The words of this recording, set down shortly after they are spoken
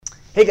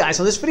Hey guys,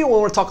 on this video I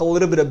want to talk a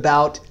little bit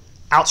about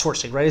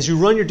outsourcing, right? As you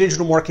run your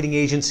digital marketing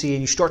agency and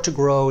you start to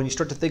grow and you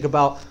start to think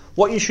about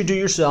what you should do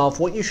yourself,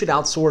 what you should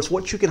outsource,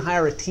 what you can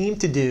hire a team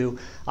to do,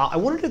 I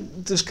wanted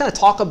to just kind of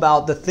talk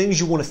about the things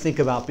you want to think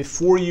about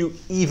before you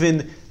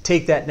even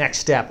take that next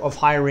step of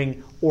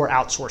hiring or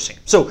outsourcing.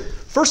 So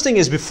first thing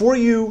is, before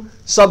you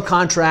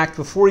subcontract,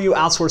 before you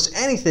outsource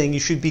anything, you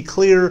should be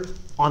clear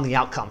on the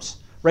outcomes,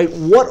 right?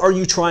 What are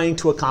you trying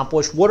to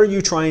accomplish? What are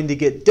you trying to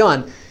get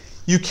done?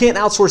 You can't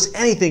outsource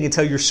anything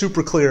until you're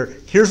super clear.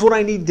 Here's what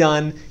I need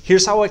done.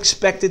 Here's how I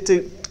expect it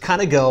to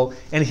kind of go.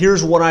 And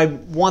here's what I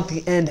want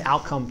the end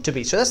outcome to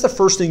be. So that's the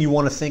first thing you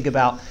want to think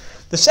about.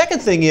 The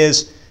second thing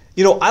is,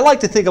 I like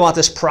to think about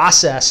this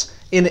process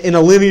in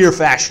a linear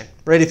fashion,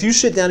 right? If you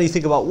sit down and you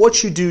think about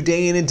what you do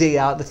day in and day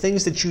out, the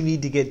things that you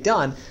need to get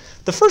done,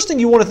 the first thing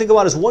you want to think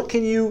about is, what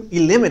can you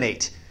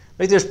eliminate?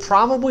 Right? There's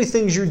probably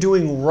things you're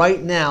doing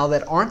right now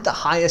that aren't the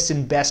highest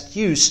and best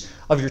use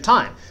of your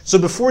time. So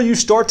before you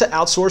start to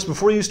outsource,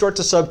 before you start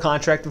to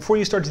subcontract, before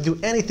you start to do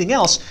anything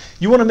else,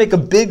 you want to make a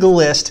big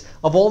list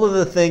of all of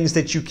the things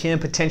that you can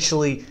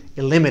potentially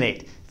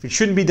eliminate. If it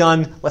shouldn't be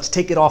done, let's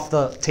take it off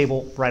the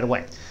table right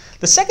away.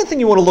 The second thing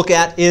you want to look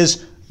at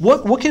is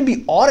what can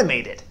be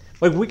automated.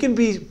 Like, we can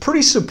be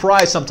pretty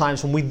surprised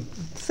sometimes when we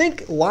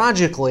think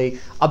logically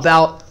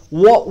about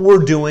what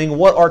we're doing,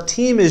 what our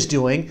team is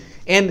doing.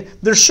 And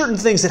there's certain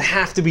things that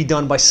have to be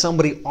done by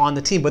somebody on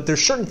the team, but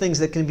there's certain things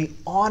that can be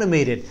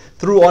automated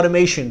through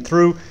automation,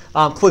 through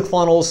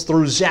ClickFunnels,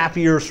 through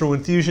Zapier, through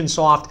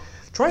Infusionsoft.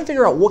 Try and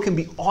figure out what can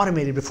be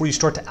automated before you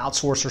start to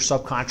outsource or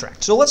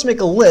subcontract. So let's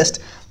make a list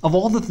of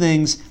all the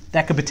things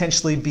that could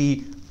potentially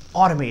be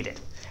automated.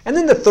 And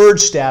then the third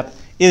step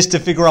is to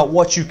figure out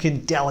what you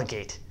can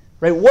delegate,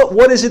 right?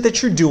 What is it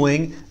that you're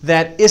doing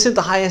that isn't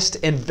the highest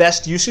and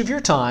best use of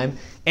your time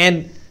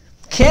and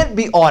can't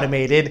be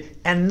automated,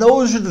 and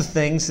those are the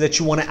things that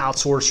you want to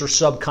outsource or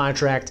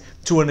subcontract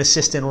to an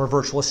assistant or a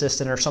virtual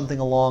assistant or something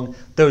along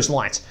those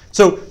lines.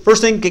 So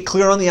first thing, get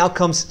clear on the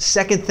outcomes.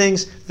 Second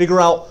things, figure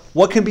out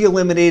what can be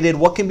eliminated,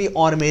 what can be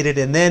automated,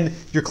 and then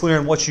you're clear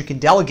on what you can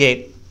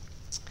delegate.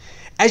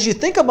 As you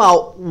think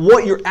about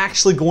what you're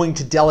actually going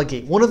to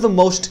delegate, one of the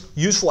most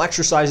useful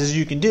exercises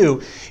you can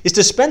do is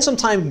to spend some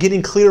time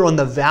getting clear on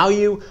the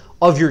value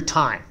of your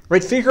time,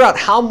 right? Figure out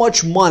how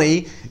much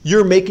money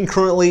you're making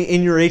currently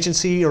in your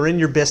agency or in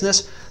your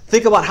business.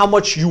 Think about how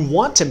much you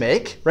want to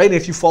make, right? And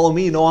if you follow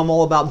me, you know I'm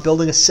all about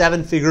building a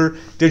 7-figure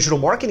digital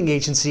marketing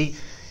agency.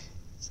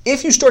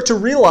 If you start to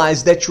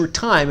realize that your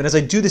time, and as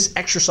I do this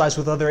exercise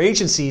with other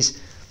agencies,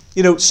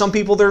 some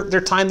people, their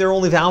time, they're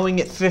only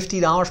valuing at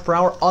 $50 per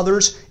hour.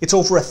 Others, it's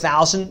over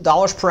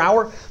 $1,000 per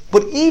hour.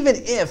 But even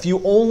if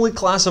you only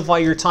classify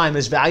your time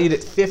as valued at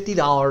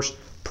 $50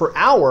 per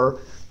hour,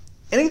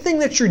 anything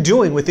that you're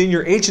doing within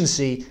your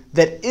agency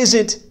that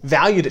isn't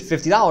valued at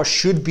 $50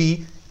 should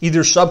be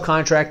either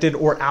subcontracted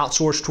or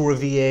outsourced to a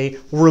VA,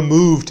 or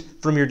removed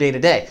from your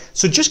day-to-day.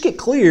 So just get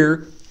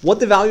clear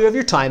what the value of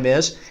your time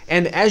is,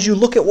 and as you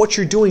look at what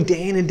you're doing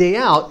day in and day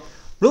out,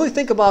 really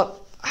think about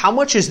how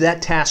much is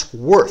that task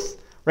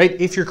worth, right?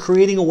 If you're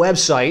creating a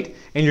website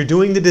and you're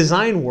doing the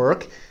design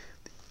work,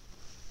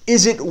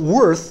 is it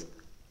worth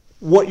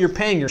what you're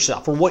paying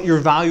yourself or what your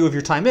value of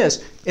your time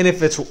is? And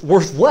if it's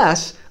worth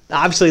less,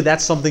 obviously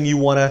that's something you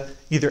want to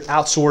either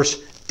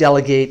outsource,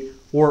 delegate,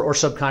 or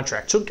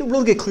subcontract. So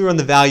really get clear on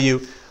the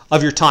value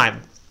of your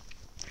time.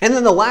 And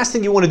then the last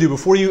thing you want to do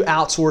before you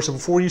outsource and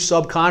before you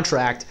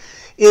subcontract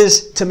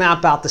is to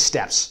map out the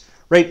steps,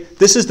 right?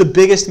 This is the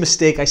biggest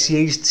mistake I see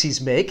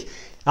agencies make.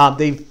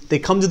 They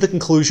come to the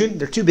conclusion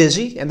they're too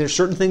busy and there's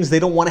certain things they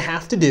don't want to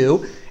have to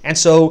do. And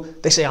so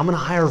they say, I'm going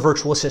to hire a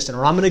virtual assistant,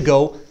 or I'm going to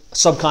go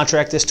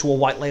subcontract this to a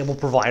white label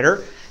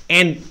provider.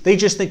 And they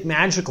just think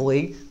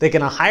magically they're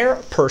going to hire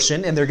a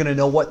person and they're going to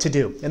know what to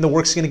do. And the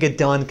work's going to get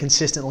done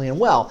consistently and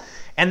well.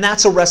 And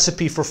that's a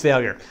recipe for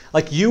failure.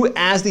 Like, you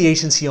as the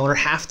agency owner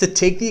have to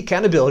take the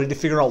accountability to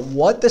figure out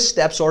what the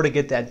steps are to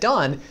get that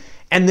done,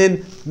 and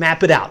then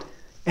map it out.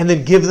 And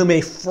then give them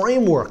a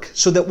framework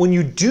so that when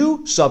you do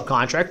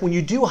subcontract, when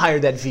you do hire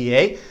that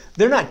VA,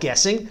 they're not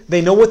guessing.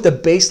 They know what the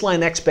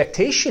baseline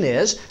expectation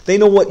is. They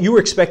know what you're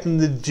expecting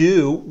them to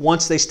do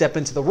once they step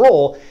into the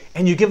role,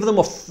 and you give them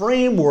a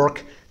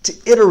framework to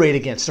iterate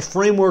against, a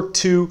framework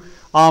to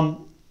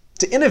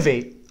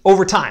innovate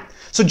over time.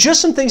 So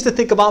just some things to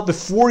think about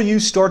before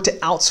you start to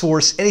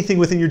outsource anything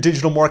within your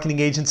digital marketing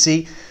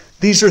agency.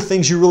 These are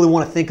things you really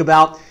want to think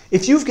about.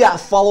 If you've got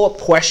follow-up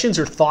questions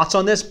or thoughts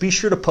on this, be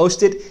sure to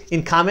post it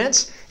in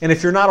comments. And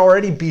if you're not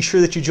already, be sure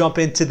that you jump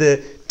into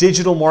the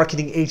Digital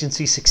Marketing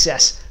Agency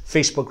Success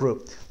Facebook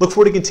group. Look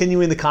forward to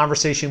continuing the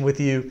conversation with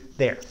you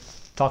there.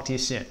 Talk to you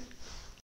soon.